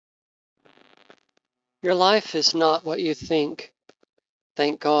Your life is not what you think,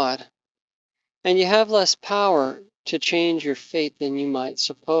 thank God. And you have less power to change your fate than you might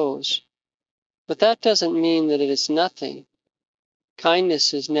suppose. But that doesn't mean that it is nothing.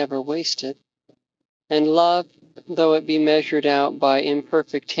 Kindness is never wasted. And love, though it be measured out by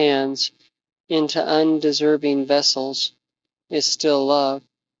imperfect hands into undeserving vessels, is still love.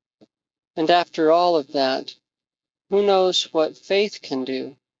 And after all of that, who knows what faith can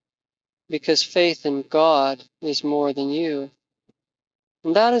do? Because faith in God is more than you.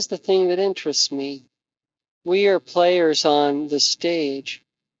 And that is the thing that interests me. We are players on the stage.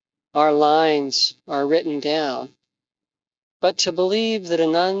 Our lines are written down. But to believe that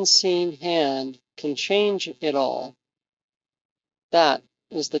an unseen hand can change it all, that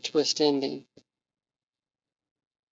is the twist ending.